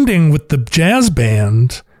the ending with the jazz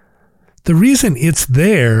band, the reason it's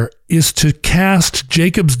there is to cast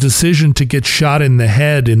Jacob's decision to get shot in the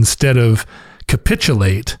head instead of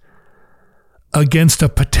capitulate against a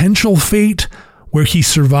potential fate where he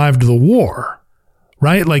survived the war,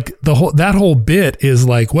 right? Like that whole bit is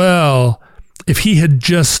like, well, if he had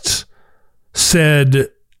just said,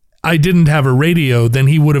 I didn't have a radio, then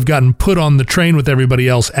he would have gotten put on the train with everybody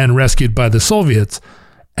else and rescued by the Soviets.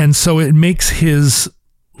 And so it makes his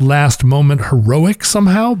last moment heroic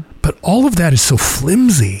somehow. But all of that is so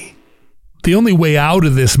flimsy. The only way out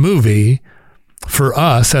of this movie for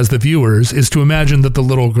us as the viewers is to imagine that the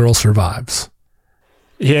little girl survives.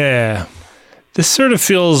 Yeah. This sort of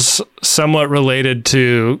feels somewhat related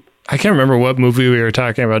to, I can't remember what movie we were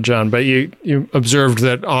talking about, John, but you observed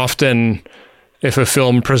that often if a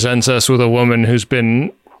film presents us with a woman who's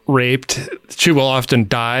been raped, she will often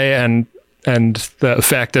die, and the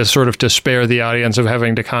effect is sort of to spare the audience of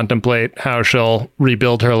having to contemplate how she'll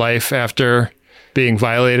rebuild her life after being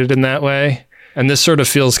violated in that way. And this sort of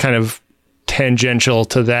feels kind of tangential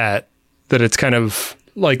to that it's kind of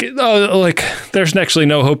like, oh, like there's actually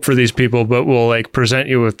no hope for these people, but we'll like present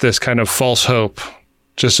you with this kind of false hope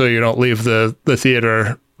just so you don't leave the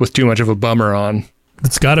theater with too much of a bummer on.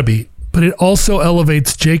 It's got to be. But it also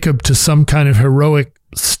elevates Jacob to some kind of heroic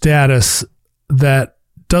status that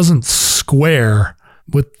doesn't square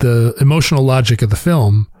with the emotional logic of the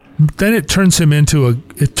film. Then it turns him into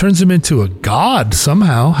a god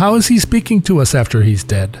somehow. How is he speaking to us after he's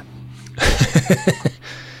dead?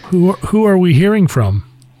 Who are we hearing from?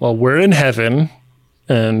 Well, we're in heaven,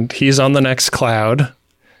 and he's on the next cloud,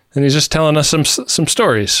 and he's just telling us some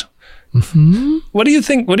stories. Mm-hmm. What do you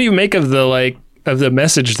think? What do you make of the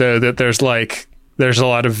message though, that there's a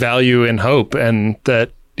lot of value in hope, and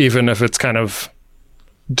that even if it's kind of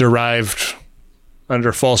derived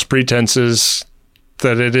under false pretenses,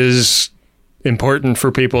 that it is important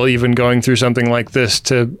for people even going through something like this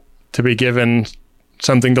to be given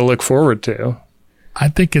something to look forward to? I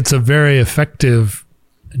think it's a very effective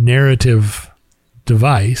narrative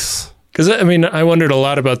device. Because, I mean, I wondered a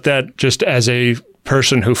lot about that just as a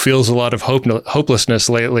person who feels a lot of hopelessness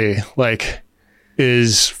lately. Like,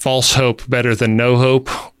 is false hope better than no hope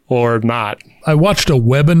or not? I watched a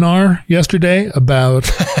webinar yesterday about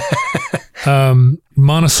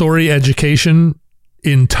Montessori education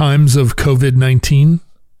in times of COVID-19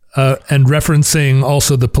 and referencing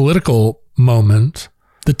also the political moment.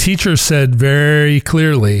 The teacher said very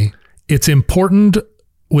clearly, it's important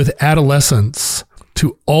with adolescents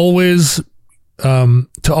to always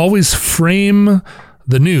frame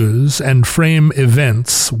the news and frame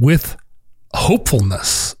events with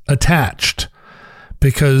hopefulness attached,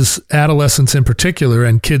 because adolescents in particular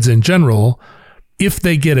and kids in general, if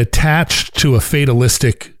they get attached to a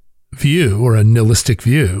fatalistic view or a nihilistic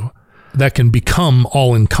view, that can become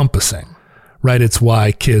all-encompassing, right? It's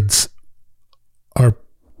why kids are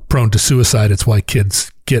prone to suicide. It's why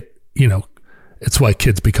kids it's why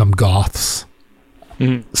kids become goths.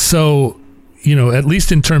 Mm-hmm. So, at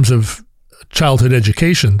least in terms of childhood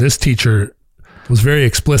education, this teacher was very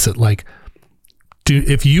explicit. Like,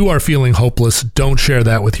 if you are feeling hopeless, don't share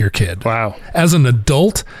that with your kid. Wow. As an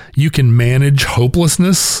adult, you can manage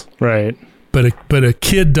hopelessness. Right. But a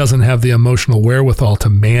kid doesn't have the emotional wherewithal to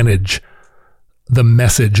manage the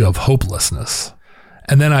message of hopelessness.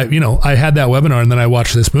 And then I had that webinar and then I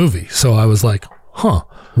watched this movie. So I was like, huh,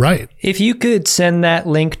 right. If you could send that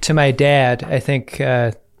link to my dad, I think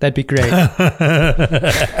that'd be great.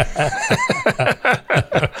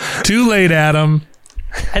 Too late, Adam.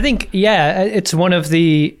 I think, yeah, it's one of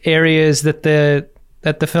the areas that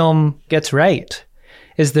the film gets right,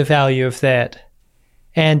 is the value of that.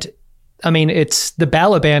 And I mean, it's the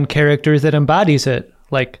Balaban character that embodies it.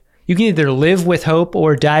 Like, you can either live with hope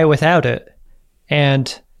or die without it.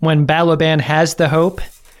 And when Balaban has the hope,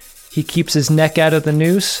 he keeps his neck out of the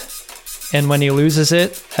noose. And when he loses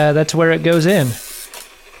it, that's where it goes in.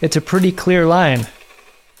 It's a pretty clear line.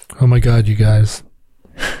 Oh my God, you guys.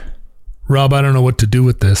 Rob, I don't know what to do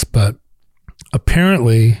with this, but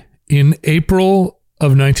apparently in April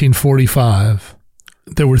of 1945,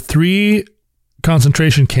 there were 3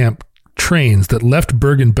 concentration camp trains that left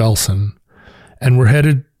Bergen-Belsen and were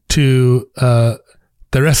headed to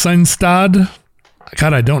Theresienstadt.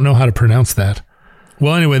 God, I don't know how to pronounce that.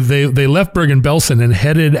 Well, anyway, they left Bergen-Belsen and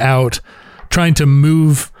headed out trying to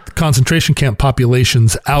move concentration camp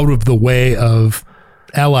populations out of the way of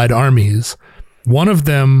Allied armies. One of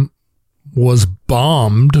them was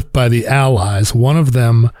bombed by the Allies. One of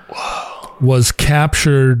them was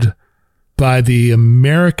captured by the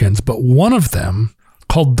Americans, but one of them,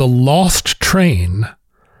 called the Lost Train,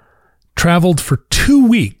 traveled for 2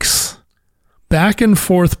 weeks back and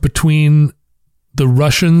forth between the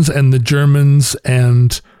Russians and the Germans,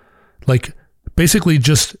 and like basically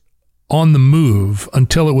just on the move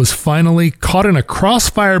until it was finally caught in a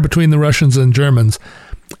crossfire between the Russians and Germans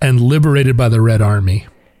and liberated by the Red Army.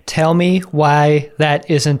 Tell me why that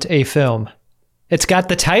isn't a film. It's got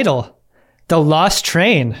the title, The Lost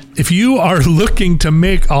Train. If you are looking to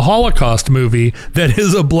make a Holocaust movie that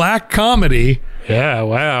is a black comedy, yeah,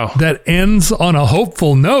 wow, that ends on a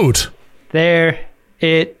hopeful note, there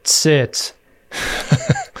it sits.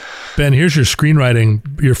 Ben, here's your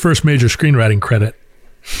first major screenwriting credit.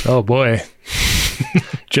 Oh boy.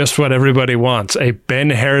 Just what everybody wants. A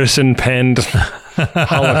Ben Harrison penned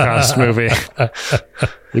Holocaust movie.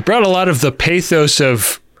 You brought a lot of the pathos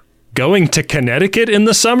of going to Connecticut in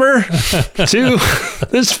the summer to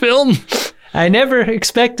this film. I never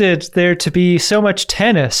expected there to be so much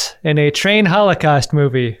tennis in a train Holocaust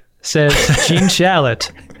movie, says Gene Shalit.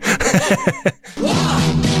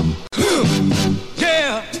 1, 2.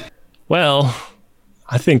 Well,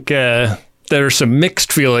 I think there are some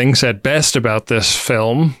mixed feelings at best about this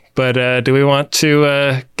film, but do we want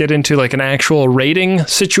to get into like an actual rating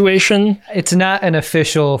situation? It's not an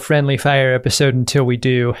official Friendly Fire episode until we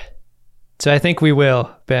do. So I think we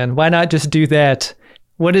will, Ben. Why not just do that?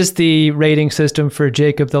 What is the rating system for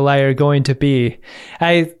Jakob the Liar going to be?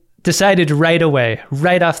 I decided right away,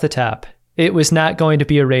 right off the top, it was not going to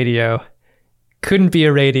be a radio. Couldn't be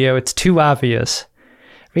a radio. It's too obvious.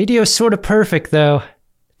 Radio's sort of perfect, though.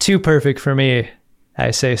 Too perfect for me,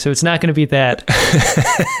 I say. So it's not going to be that.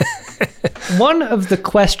 One of the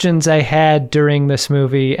questions I had during this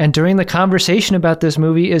movie and during the conversation about this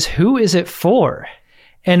movie is, who is it for?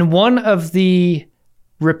 And one of the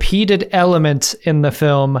repeated elements in the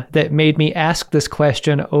film that made me ask this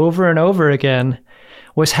question over and over again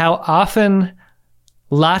was how often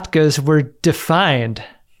latkes were defined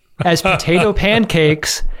as potato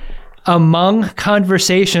pancakes among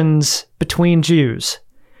conversations between Jews.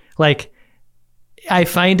 Like, I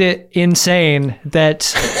find it insane that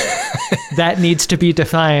that needs to be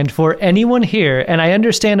defined for anyone here. And I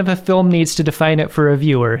understand if a film needs to define it for a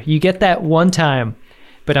viewer. You get that one time.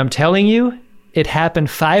 But I'm telling you, it happened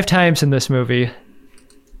 5 times in this movie.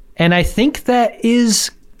 And I think that is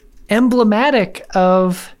emblematic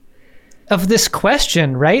of this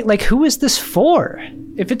question, right? Like, who is this for?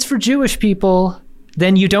 If it's for Jewish people,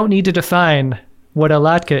 then you don't need to define what a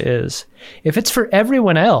latke is. If it's for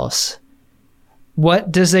everyone else,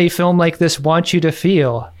 what does a film like this want you to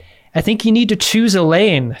feel? I think you need to choose a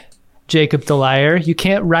lane, Jakob the Liar. You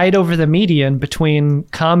can't ride over the median between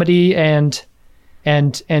comedy and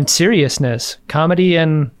seriousness, comedy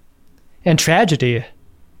and tragedy.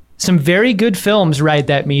 Some very good films ride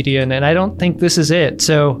that median, and I don't think this is it.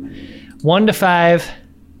 So 1 to 5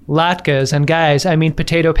 latkes, and guys, I mean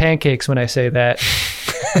potato pancakes when I say that.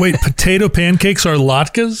 Wait, potato pancakes are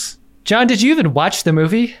latkes? John, did you even watch the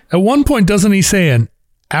movie? At one point, doesn't he say an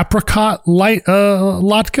apricot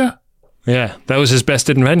latke? Yeah, that was his best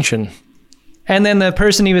invention. And then the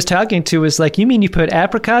person he was talking to was like, you mean you put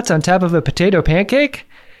apricots on top of a potato pancake?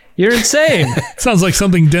 You're insane. Sounds like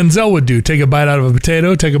something Denzel would do. Take a bite out of a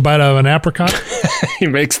potato, take a bite out of an apricot. He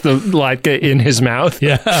makes the latke in his mouth.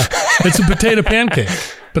 Yeah, it's a potato pancake,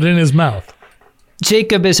 but in his mouth.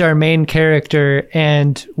 Jakob is our main character,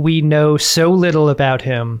 and we know so little about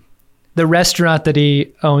him. The restaurant that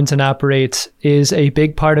he owns and operates is a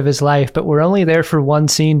big part of his life, but we're only there for one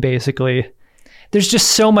scene, basically. There's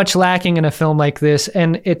just so much lacking in a film like this,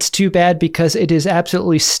 and it's too bad because it is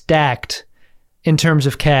absolutely stacked in terms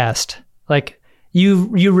of cast. Like,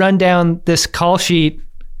 you run down this call sheet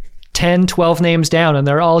 10, 12 names down, and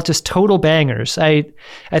they're all just total bangers. I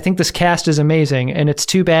think this cast is amazing, and it's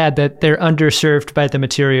too bad that they're underserved by the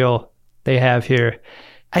material they have here.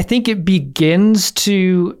 I think it begins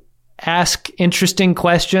to ask interesting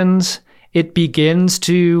questions. It begins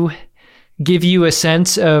to give you a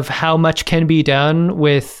sense of how much can be done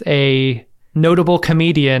with a notable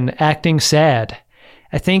comedian acting sad.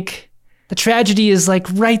 I think the tragedy is like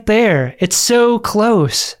right there. It's so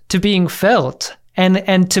close to being felt. And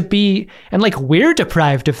like we're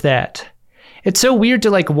deprived of that. It's so weird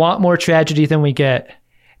to like want more tragedy than we get.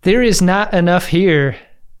 There is not enough here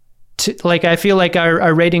to, like, I feel like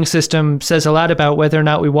our rating system says a lot about whether or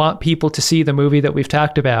not we want people to see the movie that we've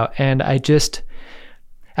talked about. And I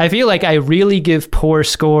feel like I really give poor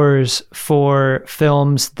scores for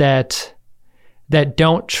films that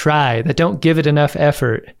don't try, that don't give it enough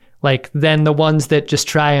effort, like than the ones that just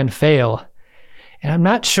try and fail. And I'm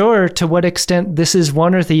not sure to what extent this is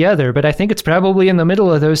one or the other, but I think it's probably in the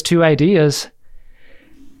middle of those two ideas.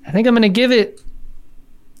 I think I'm going to give it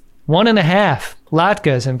 1.5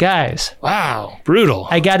 latkes. And guys, wow, brutal.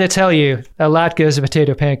 I got to tell you, a latke is a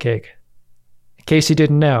potato pancake, in case you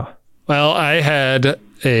didn't know. Well, I had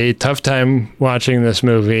a tough time watching this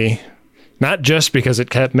movie, not just because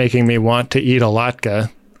it kept making me want to eat a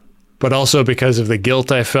latke, but also because of the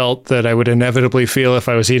guilt I felt that I would inevitably feel if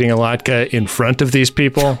I was eating a latke in front of these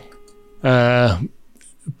people. But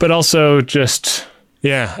also just,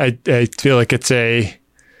 yeah, I feel like it's a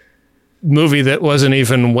movie that wasn't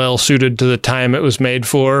even well suited to the time it was made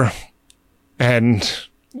for. And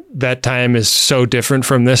that time is so different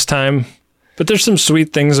from this time. But there's some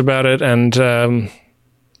sweet things about it, and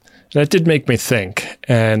that did make me think.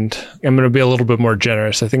 And I'm going to be a little bit more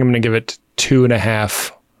generous. I think I'm going to give it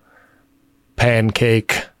 2.5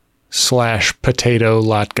 pancake / potato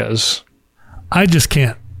latkes. I just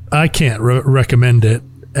can't recommend it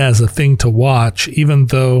as a thing to watch, even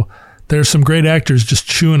though there's some great actors just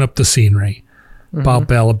chewing up the scenery. Mm-hmm. Bob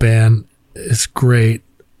Balaban is great.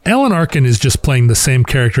 Alan Arkin is just playing the same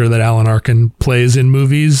character that Alan Arkin plays in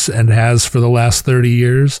movies and has for the last 30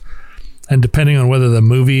 years. And depending on whether the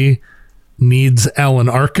movie needs Alan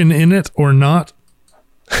Arkin in it or not.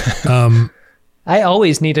 I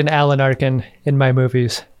always need an Alan Arkin in my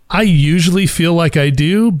movies. I usually feel like I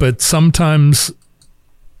do, but sometimes,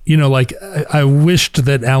 like I wished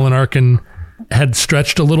that Alan Arkin had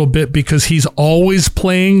stretched a little bit because he's always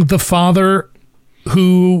playing the father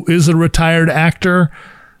who is a retired actor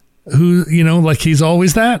who, like he's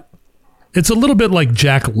always that. It's a little bit like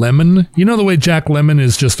Jack Lemmon. The way Jack Lemmon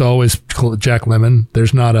is just always Jack Lemmon.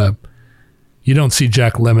 You don't see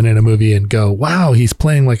Jack Lemmon in a movie and go, wow, he's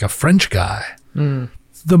playing like a French guy.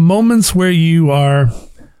 The moments where you are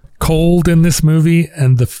cold in this movie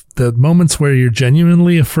and the moments where you're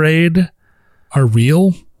genuinely afraid are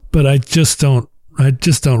real, but I just don't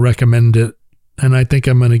recommend it. And I think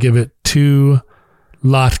I'm going to give it 2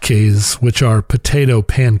 latkes, which are potato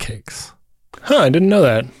pancakes. Huh, I didn't know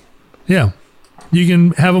that. Yeah. You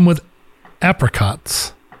can have them with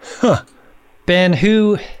apricots. Huh. Ben,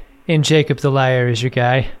 who in Jakob the Liar is your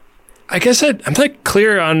guy? I guess I'm not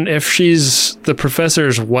clear on if she's the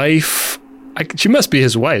professor's wife. She must be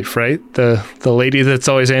his wife, right? The lady that's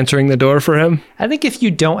always answering the door for him. I think if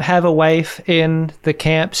you don't have a wife in the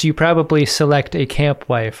camps, you probably select a camp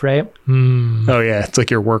wife, right? Oh yeah, it's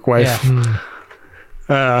like your work wife.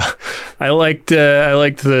 Yeah. I liked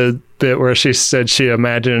the bit where she said she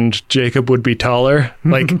imagined Jakob would be taller.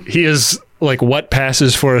 Like he is like what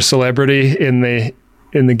passes for a celebrity in the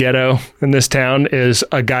ghetto in this town is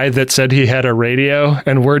a guy that said he had a radio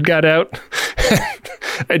and word got out.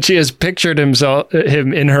 And she has pictured him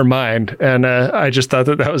in her mind. And I just thought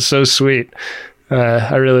that was so sweet.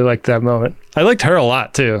 I really liked that moment. I liked her a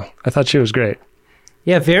lot too. I thought she was great.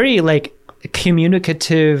 Yeah, very like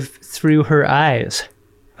communicative through her eyes.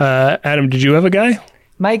 Adam, did you have a guy?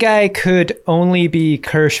 My guy could only be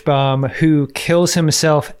Kirschbaum, who kills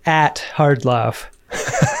himself at Hardloff.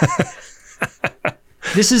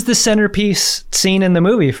 This is the centerpiece scene in the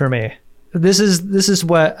movie for me. This is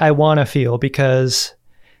what I want to feel, because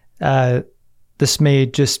this may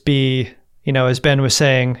just be, as Ben was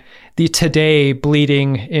saying, the today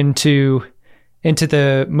bleeding into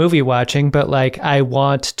the movie watching, but like I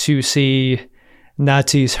want to see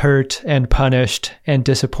Nazis hurt and punished and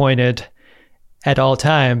disappointed at all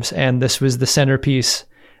times, and this was the centerpiece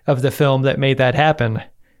of the film that made that happen.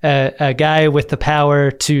 A guy with the power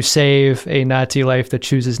to save a Nazi life that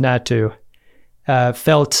chooses not to.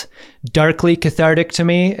 Felt darkly cathartic to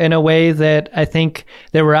me in a way that I think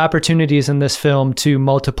there were opportunities in this film to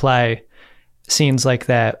multiply scenes like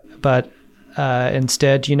that. But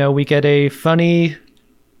instead, we get a funny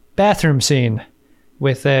bathroom scene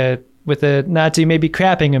with a Nazi maybe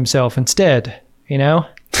crapping himself instead,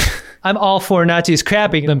 I'm all for Nazis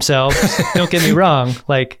crapping themselves. Don't get me wrong.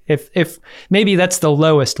 Like if maybe that's the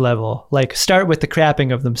lowest level, like start with the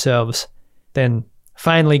crapping of themselves, then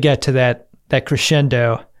finally get to that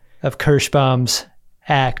crescendo of Kirschbaum's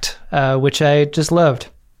act, which I just loved.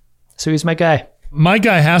 So he's my guy. My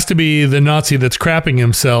guy has to be the Nazi that's crapping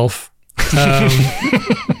himself.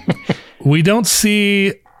 We don't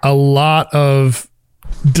see a lot of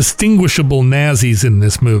distinguishable Nazis in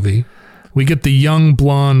this movie. We get the young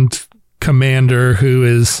blonde commander who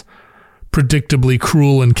is predictably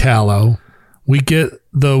cruel and callow. We get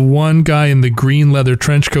the one guy in the green leather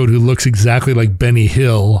trench coat who looks exactly like Benny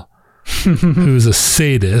Hill, who's a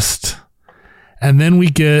sadist. And then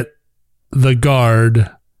we get the guard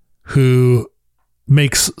who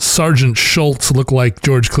makes Sergeant Schultz look like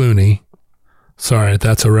George Clooney. Sorry,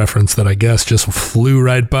 that's a reference that I guess just flew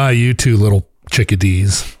right by you two little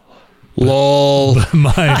chickadees. Lol.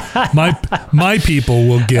 My people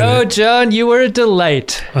will get it. Oh, John, you were a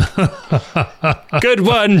delight. Good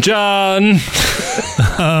one, John.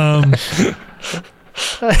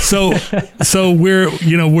 So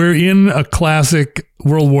we're in a classic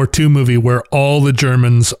World War II movie where all the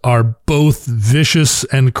Germans are both vicious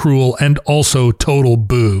and cruel and also total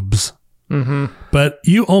boobs. Mm-hmm. But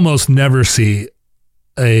you almost never see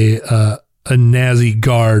a Nazi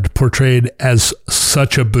guard portrayed as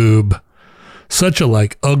such a boob, such a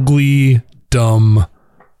ugly, dumb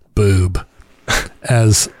boob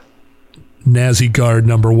as Nazi guard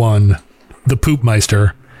number 1, the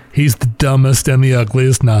Poopmeister. He's the dumbest and the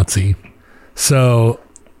ugliest Nazi. So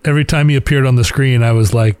every time he appeared on the screen, I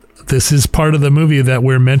was like, this is part of the movie that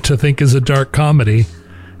we're meant to think is a dark comedy.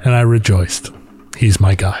 And I rejoiced. He's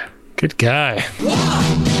my guy. Good guy.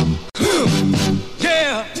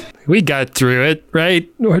 Yeah. We got through it, right?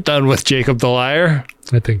 We're done with Jakob the Liar.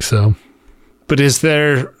 I think so. But is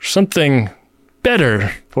there something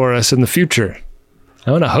better for us in the future?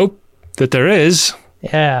 I want to hope that there is.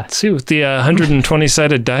 Yeah. Let's see what the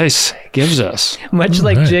 120-sided dice gives us. Much All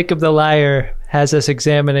like right. Jakob the Liar has us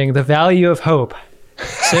examining the value of hope,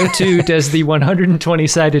 so too does the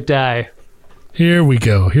 120-sided die. Here we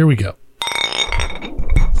go.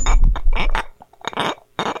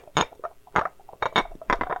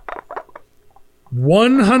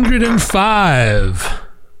 105.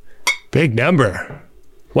 Big number.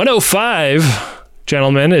 105,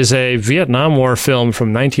 gentlemen, is a Vietnam War film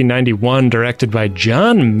from 1991 directed by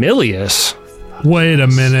John Milius. Wait a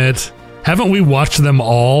minute. Haven't we watched them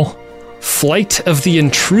all? Flight of the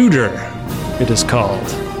Intruder, it is called.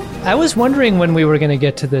 I was wondering when we were going to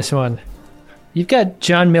get to this one. You've got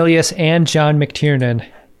John Milius and John McTiernan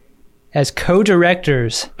as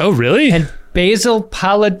co-directors, Oh, really? and Basil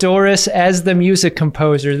Polidoris as the music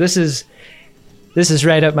composer. This is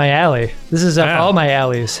right up my alley. This is up Wow. all my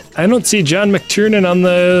alleys. I don't see John McTiernan on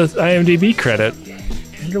the IMDb credit.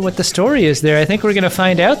 I wonder what the story is there. I think we're going to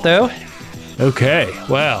find out, though. Okay,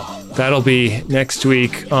 well, that'll be next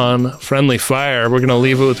week on Friendly Fire. We're going to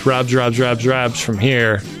leave it with Robs from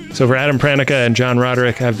here. So for Adam Pranica and John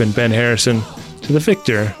Roderick, I've been Ben Harrison. To the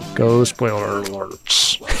victor, go spoiler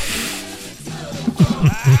alerts.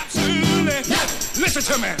 Listen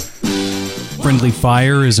to me. Friendly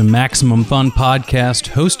Fire is a Maximum Fun podcast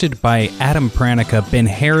hosted by Adam Pranica, Ben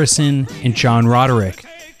Harrison, and John Roderick.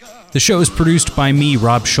 The show is produced by me,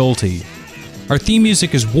 Rob Schulte. Our theme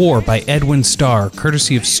music is War by Edwin Starr,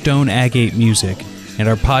 courtesy of Stone Agate Music, and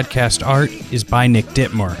our podcast art is by Nick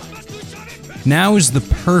Dittmar. Now is the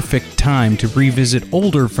perfect time to revisit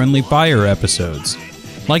older Friendly Fire episodes,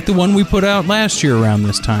 like the one we put out last year around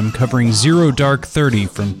this time covering Zero Dark 30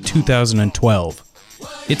 from 2012.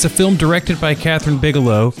 It's a film directed by Catherine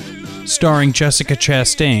Bigelow, starring Jessica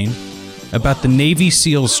Chastain, about the Navy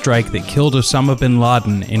SEALs strike that killed Osama bin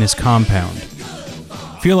Laden in his compound.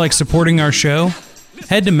 Feel like supporting our show?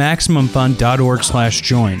 Head to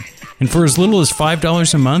MaximumFun.org/join, and for as little as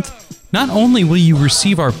 $5 a month, not only will you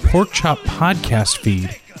receive our Pork Chop podcast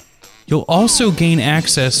feed, you'll also gain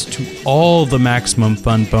access to all the Maximum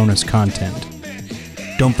Fun bonus content.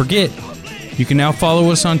 Don't forget, you can now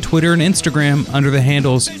follow us on Twitter and Instagram under the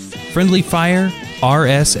handles Friendly Fire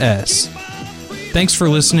RSS. Thanks for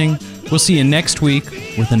listening. We'll see you next week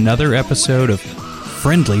with another episode of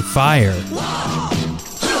Friendly Fire.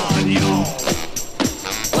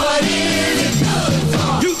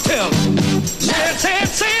 You tell them. Say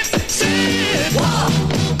it.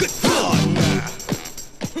 Good God.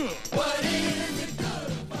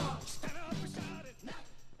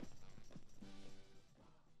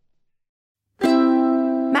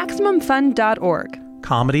 MaximumFun.org.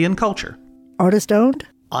 Comedy and culture. Artist owned,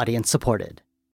 audience supported.